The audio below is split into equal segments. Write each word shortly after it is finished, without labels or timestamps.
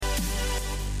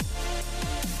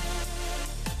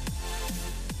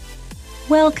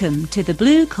Welcome to the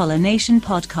Blue Collar Nation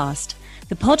podcast,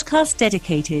 the podcast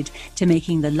dedicated to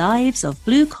making the lives of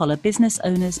blue-collar business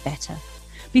owners better.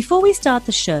 Before we start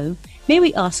the show, may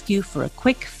we ask you for a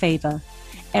quick favor?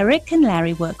 Eric and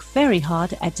Larry work very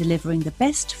hard at delivering the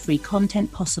best free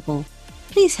content possible.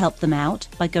 Please help them out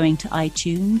by going to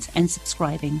iTunes and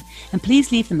subscribing, and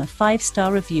please leave them a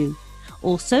 5-star review.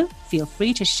 Also, feel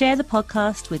free to share the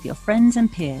podcast with your friends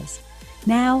and peers.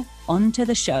 Now, on to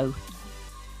the show.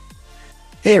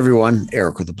 Hey everyone,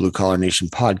 Eric with the Blue Collar Nation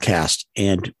podcast,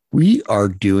 and we are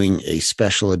doing a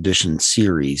special edition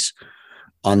series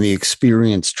on the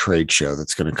Experience Trade Show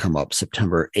that's going to come up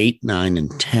September 8, 9,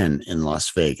 and 10 in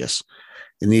Las Vegas.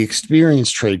 And the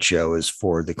Experience Trade Show is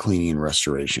for the cleaning and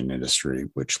restoration industry,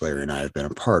 which Larry and I have been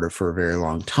a part of for a very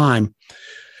long time.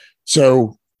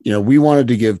 So, we wanted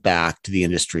to give back to the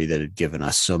industry that had given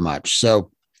us so much. So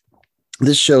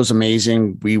this show's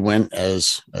amazing. We went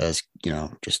as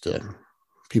just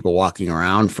people walking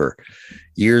around for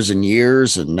years and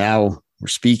years, and now we're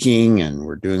speaking and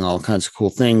we're doing all kinds of cool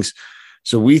things.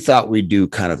 So we thought we'd do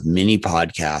kind of mini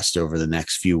podcast over the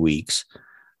next few weeks,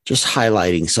 just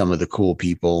highlighting some of the cool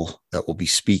people that will be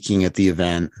speaking at the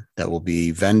event, that will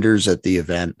be vendors at the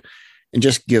event, and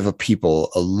just give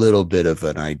people a little bit of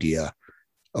an idea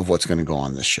of what's going to go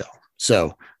on this show.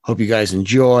 So hope you guys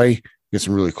enjoy. Get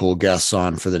some really cool guests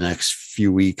on for the next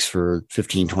few weeks for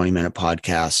 15, 20-minute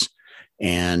podcasts.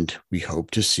 And we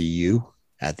hope to see you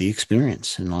at the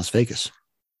Experience in Las Vegas.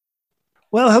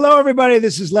 Well, hello, everybody.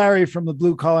 This is Larry from the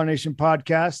Blue Collar Nation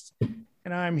podcast,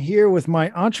 and I'm here with my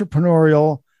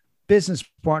entrepreneurial business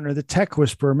partner, the tech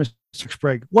whisperer, Mr.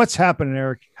 Sprague. What's happening,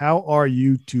 Eric? How are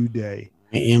you today?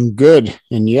 I am good.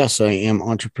 And yes, I am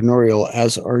entrepreneurial,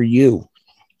 as are you.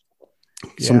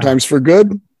 Yeah. Sometimes for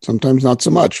good, sometimes not so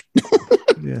much.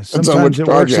 Yeah, sometimes it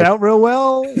works out real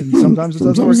well, and sometimes it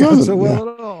doesn't work out so well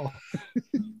at all.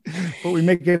 But we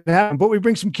make it happen. But we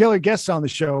bring some killer guests on the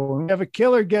show, and we have a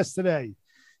killer guest today.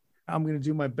 I'm going to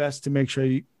do my best to make sure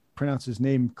you pronounce his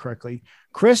name correctly.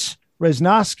 Chris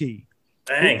Resnosky.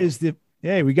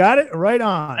 We got it right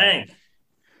on. Bang.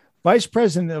 Vice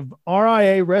President of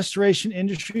RIA Restoration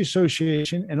Industry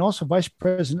Association, and also Vice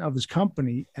President of his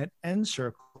company at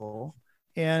Encircle.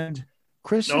 And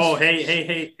Chris. No,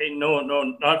 hey. No,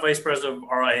 not Vice President of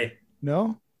RIA.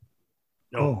 No?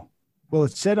 No. Oh. Well,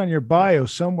 it said on your bio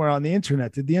somewhere on the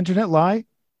internet. Did the internet lie?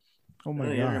 Oh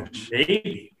my gosh.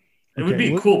 Maybe. It would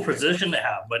be a cool position to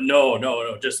have, but no,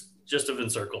 just of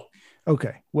Encircle.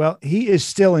 Okay. Well, he is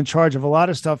still in charge of a lot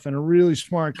of stuff and a really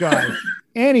smart guy.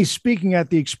 And he's speaking at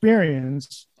the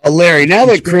Experience. Larry, now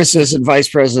that Chris isn't Vice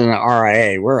President of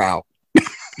RIA, we're out.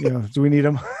 Do we need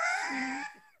him?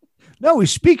 No,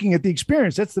 he's speaking at the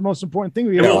Experience. That's the most important thing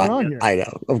we have going on here. I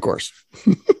know, of course.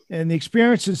 And the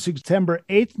Experience is September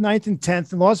 8th, 9th, and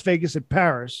 10th in Las Vegas at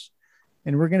Paris.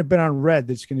 And we're going to bet on red.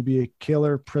 That's going to be a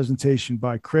killer presentation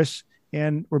by Chris.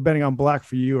 And we're betting on black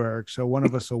for you, Eric. So one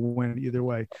of us will win either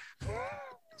way.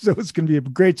 So it's going to be a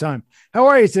great time. How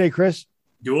are you today, Chris?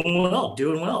 Doing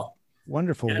well.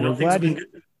 Wonderful. Yeah, we're glad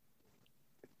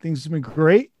things have been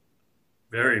great.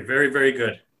 Very, very, very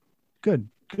good.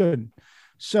 Good.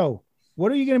 So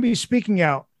what are you going to be speaking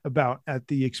out about at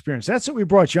the Experience? That's what we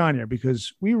brought you on here,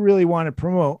 because we really want to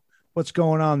promote what's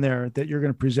going on there that you're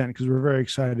going to present, because we're very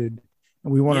excited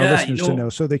and we want our listeners to know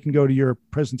so they can go to your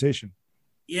presentation.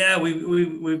 Yeah,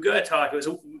 we've got to talk.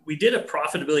 We did a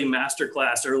profitability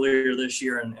masterclass earlier this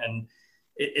year, and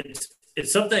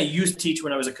it's something I used to teach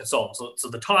when I was a consultant. So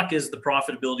the talk is the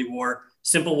profitability war,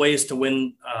 simple ways to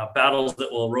win battles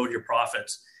that will erode your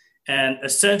profits. And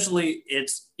essentially,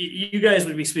 you guys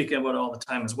would be speaking about it all the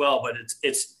time as well, but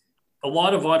it's a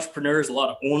lot of entrepreneurs, a lot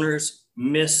of owners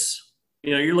miss.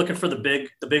 You're looking for the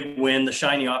big win, the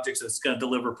shiny objects that's going to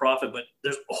deliver profit, but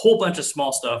there's a whole bunch of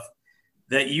small stuff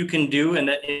that you can do, and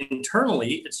that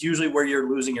internally, it's usually where you're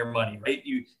losing your money, right?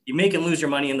 You make and lose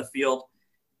your money in the field.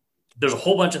 There's a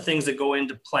whole bunch of things that go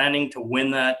into planning to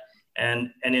win that.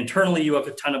 And internally, you have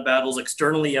a ton of battles.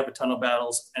 Externally, you have a ton of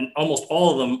battles. And almost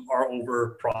all of them are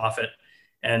over profit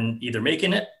and either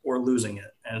making it or losing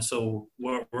it. And so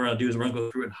what we're going to do is we're going to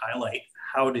go through and highlight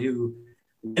how to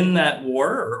win that war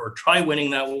or try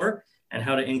winning that war, and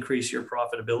how to increase your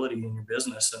profitability in your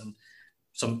business. And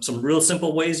some real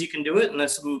simple ways you can do it. And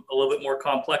there's some a little bit more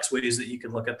complex ways that you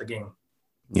can look at the game.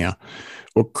 Yeah.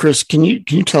 Well, Chris, can you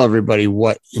tell everybody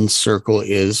what Encircle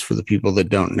is for the people that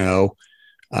don't know?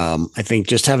 I think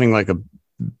just having like a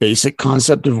basic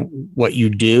concept of what you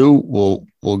do will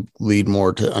lead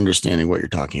more to understanding what you're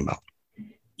talking about.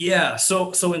 Yeah.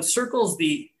 So Encircle's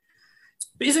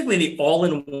basically the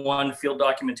all-in-one field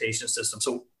documentation system.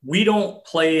 So we don't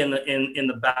play in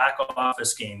the back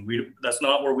office game. That's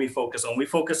not where we focus on. We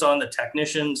focus on the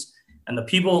technicians and the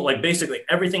people, like basically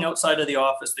everything outside of the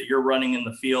office that you're running in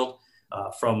the field,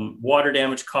 from water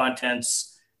damage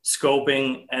contents,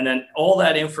 scoping, and then all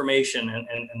that information.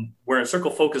 And where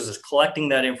Encircle Focus is collecting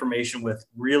that information with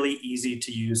really easy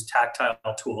to use tactile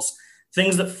tools,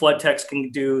 things that flood techs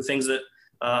can do, things that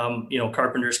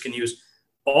carpenters can use.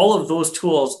 All of those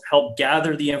tools help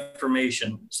gather the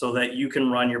information so that you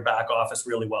can run your back office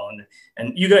really well.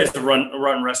 And you guys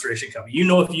run restoration company.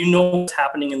 If you know what's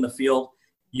happening in the field,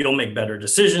 you'll make better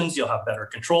decisions. You'll have better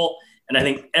control. And I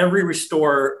think every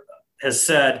restorer has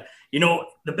said,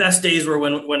 the best days were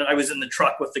when I was in the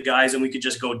truck with the guys and we could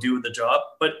just go do the job,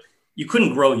 but you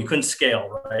couldn't grow, you couldn't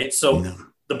scale, right? So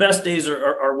the best days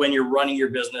are when you're running your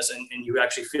business and you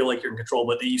actually feel like you're in control,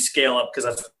 but then you scale up because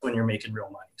that's when you're making real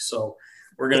money. So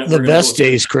the best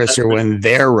days, Chris, are when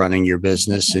they're running your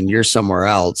business and you're somewhere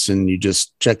else and you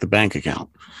just check the bank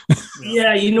account.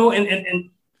 Yeah,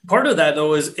 and part of that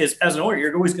though is as an owner,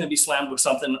 you're always going to be slammed with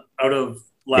something out of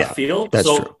left field. That's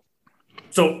true.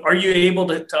 So are you able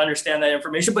to understand that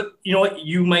information? But you know what?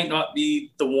 You might not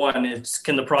be the one.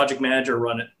 Can the project manager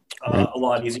run it a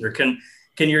lot easier? Can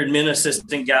your admin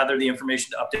assistant gather the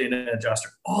information to update an adjuster?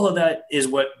 All of that is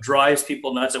what drives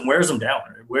people nuts and wears them down.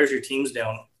 It wears your teams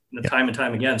down time and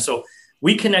time again. So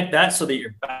we connect that so that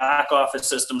your back office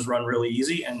systems run really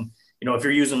easy. And, if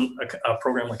you're using a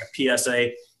program like a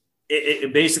PSA,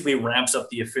 it basically ramps up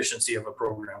the efficiency of a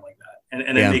program like that.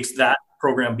 And it makes that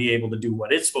program be able to do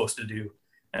what it's supposed to do.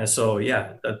 And so,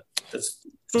 that's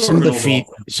some of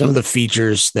the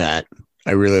features that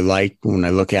I really like when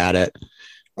I look at it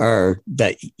are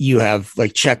that you have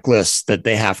like checklists that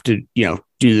they have to,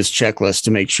 do this checklist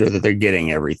to make sure that they're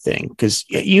getting everything. Because,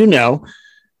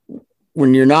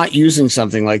 when you're not using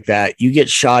something like that, you get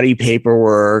shoddy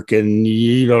paperwork and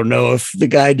you don't know if the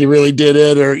guy really did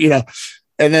it or,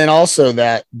 and then also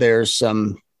that there's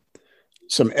some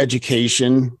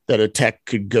education that a tech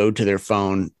could go to their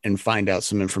phone and find out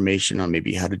some information on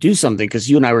maybe how to do something. Because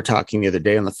you and I were talking the other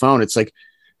day on the phone. It's like,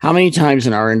 how many times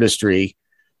in our industry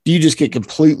do you just get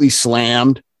completely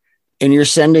slammed and you're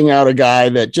sending out a guy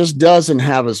that just doesn't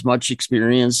have as much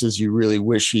experience as you really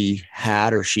wish he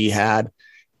had or she had,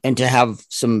 and to have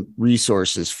some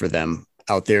resources for them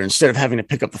out there instead of having to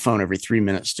pick up the phone every 3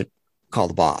 minutes to call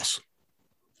the boss.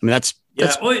 I mean, that's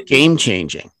game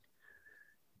changing.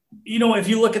 If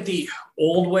you look at the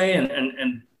old way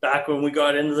and back when we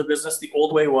got into the business, the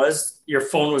old way was your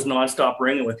phone was nonstop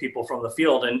ringing with people from the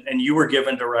field and you were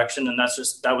given direction, and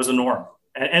that was a norm.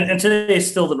 And today is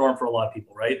still the norm for a lot of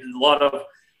people, right? A lot of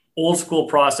old school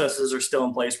processes are still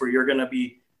in place where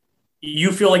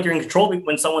you feel like you're in control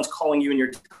when someone's calling you and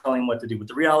you're telling them what to do. But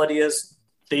the reality is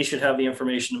they should have the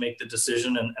information to make the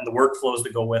decision and the workflows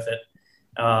that go with it.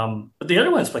 But the other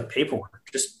one's like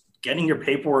paperwork, just getting your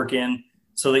paperwork in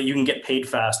so that you can get paid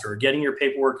faster, getting your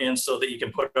paperwork in so that you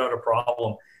can put out a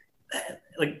problem.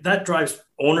 Like that drives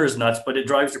owners nuts, but it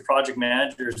drives your project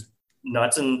managers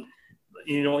nuts. And,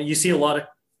 you see a lot of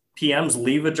PMs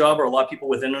leave a job, or a lot of people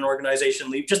within an organization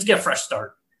leave just to get a fresh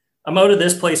start. I'm out of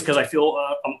this place because I feel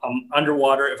I'm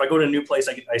underwater. If I go to a new place,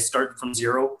 I start from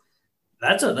zero.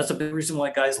 That's a big reason why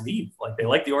guys leave. Like they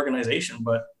like the organization,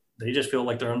 but they just feel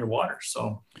like they're underwater.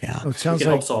 So it sounds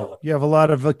like you have a lot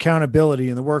of accountability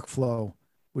in the workflow,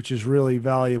 which is really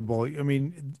valuable. I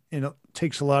mean, it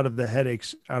takes a lot of the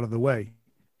headaches out of the way.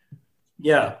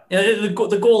 Yeah.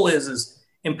 The goal is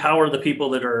empower the people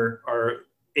that are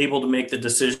able to make the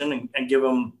decision and give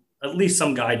them at least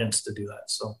some guidance to do that.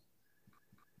 So.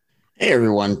 Hey,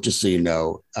 everyone, just so you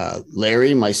know,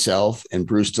 Larry, myself, and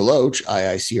Bruce Deloach,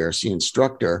 IICRC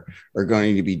instructor, are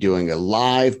going to be doing a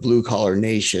live Blue Collar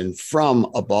Nation from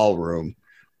a ballroom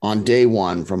on day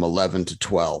 1 from 11 to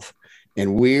 12.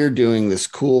 And we're doing this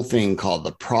cool thing called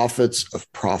the Profits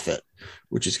of Profit,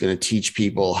 which is going to teach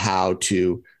people how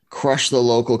to crush the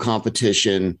local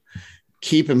competition,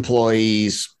 keep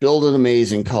employees, build an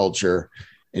amazing culture,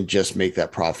 and just make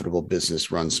that profitable business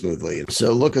run smoothly.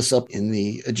 So look us up in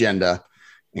the agenda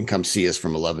and come see us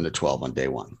from 11 to 12 on day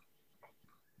 1.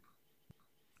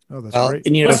 Oh, that's great.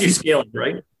 And, Plus you scale it,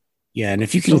 right? Yeah. And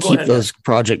if you can keep those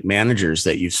project managers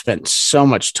that you've spent so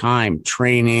much time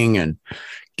training and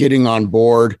getting on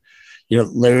board,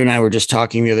 Larry and I were just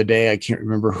talking the other day, I can't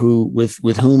remember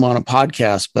with whom on a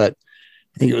podcast, but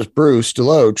I think it was Bruce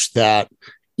Deloach that,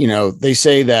 they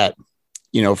say that,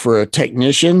 for a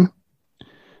technician,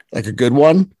 like a good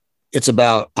one, it's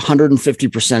about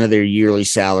 150% of their yearly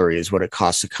salary is what it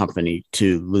costs a company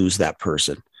to lose that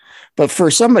person. But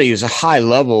for somebody who's a high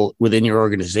level within your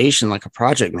organization, like a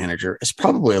project manager, it's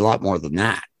probably a lot more than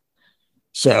that.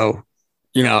 So,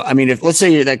 I mean, if let's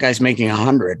say that guy's making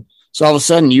 100, so all of a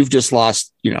sudden you've just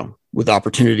lost, with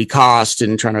opportunity cost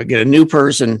and trying to get a new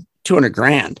person,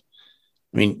 $200,000.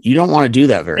 I mean, you don't want to do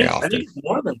that very often. I think it's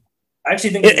more than. I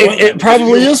actually think it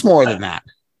probably is more than that.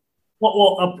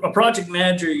 Well, a project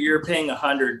manager you're paying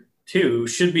 100 to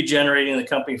should be generating the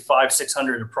company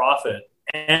 500-600 of profit.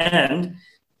 And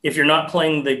if you're not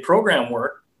playing the program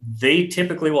work, they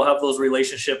typically will have those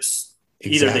relationships.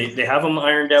 Exactly. Either they have them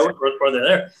ironed out or they're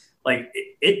there. Like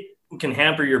it can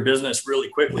hamper your business really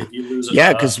quickly if you lose it.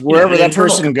 Yeah, because wherever that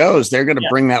person goes, they're going to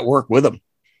bring that work with them.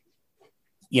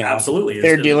 Absolutely.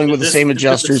 They're dealing with the same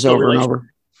adjusters over and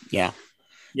over. Yeah.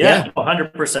 Yeah,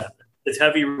 100%. It's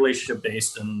heavy relationship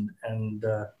based, and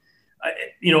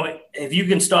if you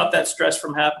can stop that stress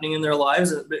from happening in their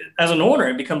lives as an owner,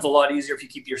 it becomes a lot easier if you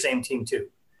keep your same team too,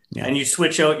 and you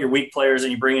switch out your weak players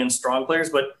and you bring in strong players.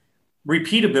 But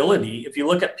repeatability, if you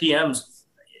look at PMs,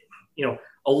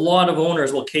 a lot of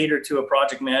owners will cater to a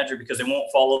project manager because they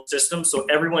won't follow the system, so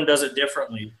everyone does it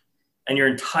differently, and your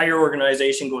entire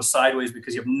organization goes sideways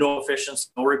because you have no efficiency,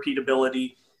 no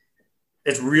repeatability.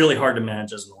 It's really hard to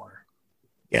manage as an owner.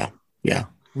 Yeah.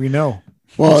 We know.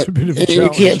 Well,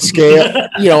 you can't scale.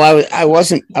 I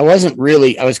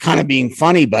was kind of being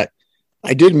funny, but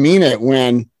I did mean it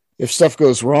when, if stuff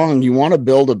goes wrong, you want to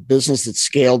build a business that's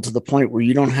scaled to the point where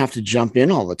you don't have to jump in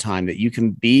all the time, that you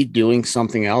can be doing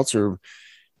something else or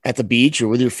at the beach or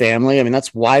with your family. I mean,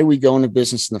 that's why we go into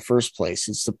business in the first place.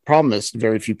 It's the problem is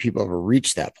very few people ever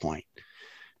reach that point.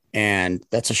 And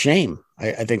that's a shame.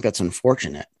 I think that's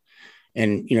unfortunate.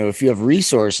 And, if you have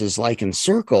resources like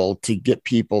Encircle to get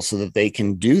people so that they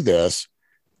can do this,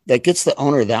 that gets the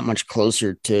owner that much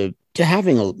closer to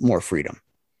having more freedom.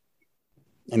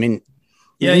 I mean,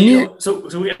 so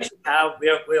we actually have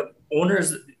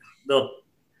owners.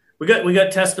 We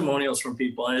got testimonials from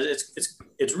people, and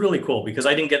it's really cool because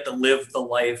I didn't get to live the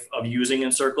life of using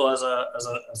Encircle as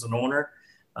an owner.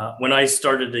 When I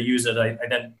started to use it, I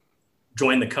then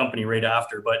joined the company right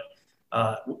after, but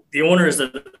the owners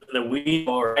that we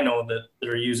know or I know that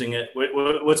are using it,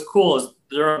 what's cool is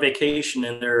they're on vacation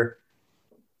and they're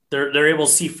able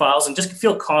to see files and just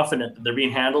feel confident that they're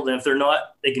being handled. And if they're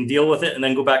not, they can deal with it and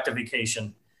then go back to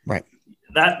vacation. Right.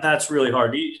 That's really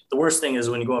hard. The worst thing is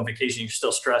when you go on vacation, you're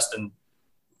still stressed and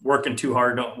working too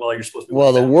hard while you're supposed to be.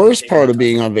 Well, the worst part of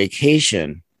being on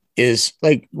vacation is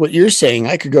like what you're saying.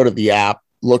 I could go to the app,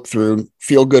 look through,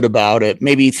 feel good about it,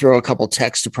 maybe throw a couple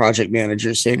texts to project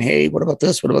managers saying, hey, what about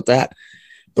this? What about that?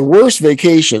 The worst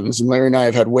vacations, and Larry and I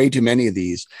have had way too many of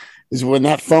these, is when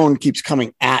that phone keeps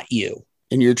coming at you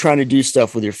and you're trying to do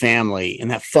stuff with your family.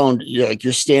 And that phone,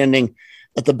 you're standing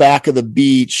at the back of the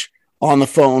beach on the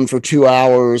phone for 2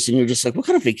 hours. And you're just like, what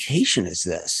kind of vacation is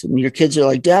this? And your kids are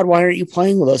like, Dad, why aren't you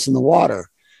playing with us in the water?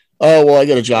 Oh, well, I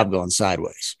got a job going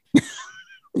sideways.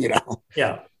 Yeah.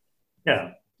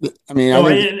 I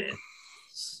mean,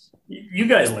 you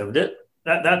guys lived it.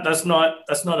 That's not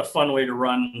a fun way to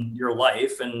run your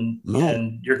life, and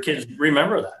your kids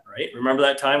remember that, right? Remember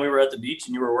that time we were at the beach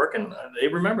and you were working? They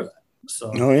remember that.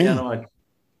 So,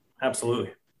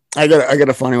 absolutely. I got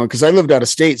a funny one because I lived out of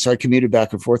state, so I commuted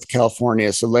back and forth to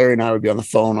California. So Larry and I would be on the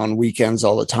phone on weekends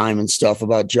all the time and stuff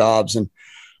about jobs. And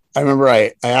I remember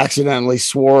I accidentally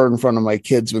swore in front of my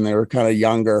kids when they were kind of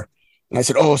younger, and I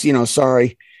said, "Oh,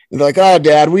 sorry." And they're like, "Oh,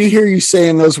 Dad, we hear you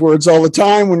saying those words all the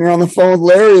time when you're on the phone with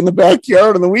Larry in the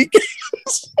backyard on the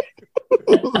weekends."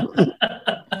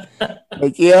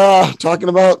 Like, yeah, talking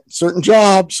about certain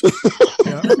jobs.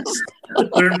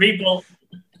 Certain people.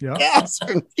 Yeah,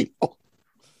 certain people.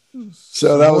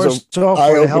 So that was a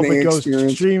eye-opening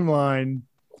experience. Streamline.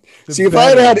 See, if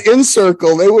I had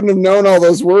Encircle, they wouldn't have known all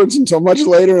those words until much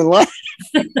later in life.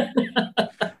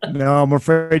 No, I'm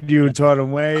afraid you taught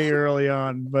them way early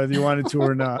on, whether you wanted to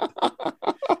or not.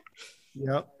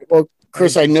 Yep. Well,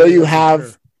 Chris, I know you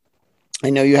have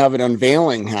an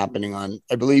unveiling happening on,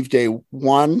 I believe, day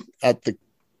 1 at the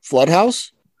Flood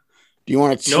House. Do you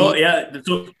want to? No, yeah.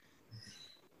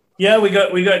 Yeah, we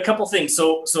got a couple things.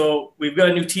 So we've got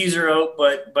a new teaser out,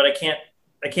 but I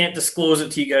can't disclose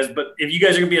it to you guys. But if you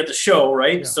guys are gonna be at the show,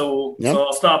 right? Yeah. So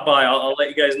I'll stop by. I'll let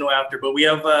you guys know after. But we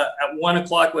have at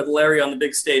 1:00 with Larry on the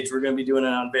big stage. We're gonna be doing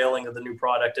an unveiling of the new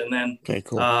product, and then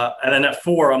cool. And then at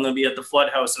 4, I'm gonna be at the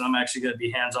Flood House, and I'm actually gonna be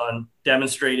hands-on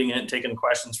demonstrating it and taking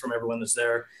questions from everyone that's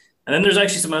there. And then there's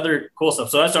actually some other cool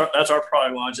stuff. So that's our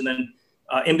product launch, and then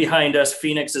in behind us,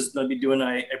 Phoenix is gonna be doing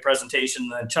a presentation,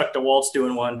 and then Chuck DeWalt's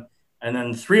doing one, and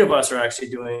then 3 of us are actually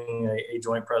doing a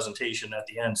joint presentation at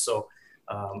the end. So.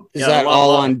 Is that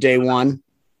all on day 1?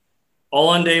 all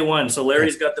on day one. So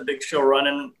Larry's got the big show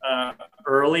running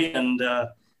early, and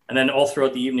then all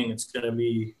throughout the evening, it's gonna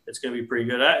be pretty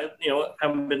good. I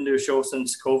haven't been to a show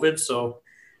since COVID, so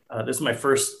this is my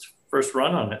first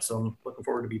run on it. So I'm looking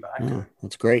forward to be back. Yeah,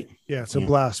 that's great. Yeah, it's a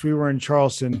blast. We were in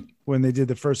Charleston when they did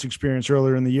the first experience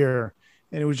earlier in the year,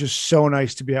 and it was just so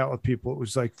nice to be out with people. It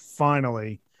was like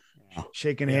finally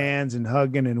shaking hands and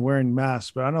hugging and wearing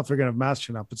masks. But I don't know if they're gonna have masks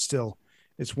or not, but still,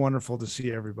 it's wonderful to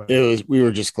see everybody. We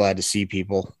were just glad to see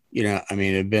people. It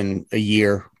had been a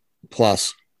year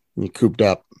plus and cooped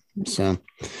up. So,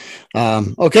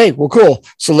 okay, well, cool.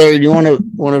 So Larry, do you want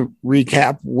to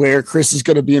recap where Chris is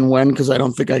going to be and when? Because I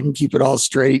don't think I can keep it all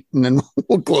straight, and then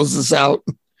we'll close this out.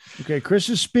 Okay. Chris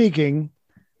is speaking,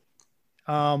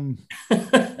 Thursday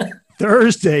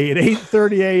at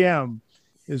 8:30 a.m.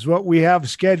 is what we have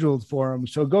scheduled for him.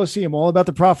 So go see him, all about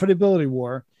the profitability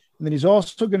war. And then he's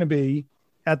also going to be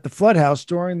at the Flood House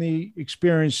during the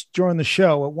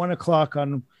show at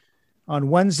 1:00 on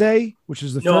Wednesday, which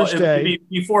is the first day.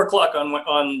 Be 4:00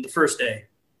 on the first day.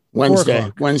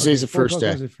 Wednesday. Wednesday's the first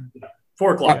day. 4:00. Yeah.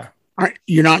 All right.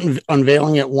 You're not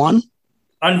unveiling at 1?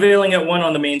 Unveiling at 1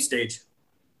 on the main stage.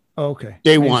 Oh, okay.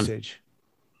 Day main 1. Stage.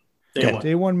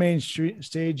 Day 1 main street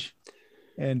stage,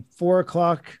 and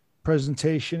 4:00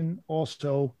 presentation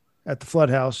also at the Flood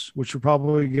House, which we're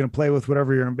probably going to play with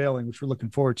whatever you're unveiling, which we're looking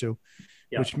forward to,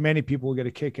 which many people will get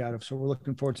a kick out of. So we're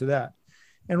looking forward to that.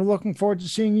 And we're looking forward to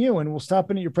seeing you. And we'll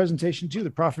stop in at your presentation too. The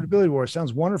Profitability War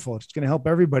sounds wonderful. It's going to help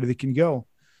everybody that can go.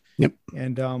 Yep.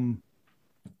 And,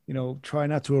 try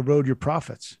not to erode your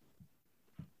profits.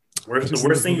 The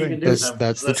worst thing you can do.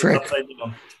 That's the trick.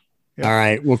 Yep. All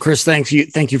right. Well, Chris, thank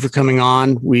you for coming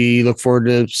on. We look forward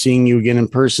to seeing you again in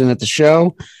person at the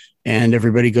show, and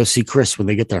everybody go see Chris when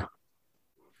they get there.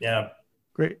 Yeah.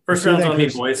 Great. First round's on me,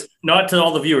 boys. Not to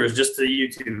all the viewers, just to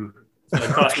you two. It's going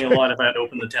to cost me a lot if I had to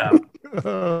open the tab.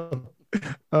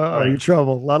 You're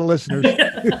trouble. A lot of listeners. Take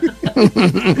care,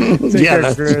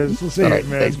 Chris. We'll see you, man.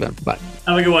 Thanks, man. Bye.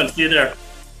 Have a good one. See you there.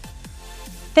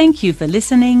 Thank you for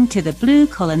listening to the Blue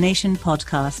Collar Nation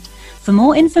podcast. For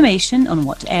more information on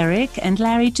what Eric and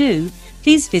Larry do,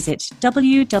 please visit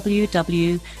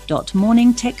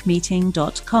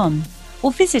www.morningtechmeeting.com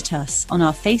or visit us on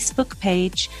our Facebook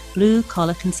page, Blue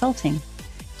Collar Consulting.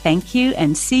 Thank you,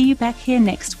 and see you back here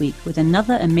next week with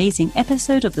another amazing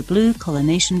episode of the Blue Collar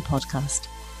Nation podcast.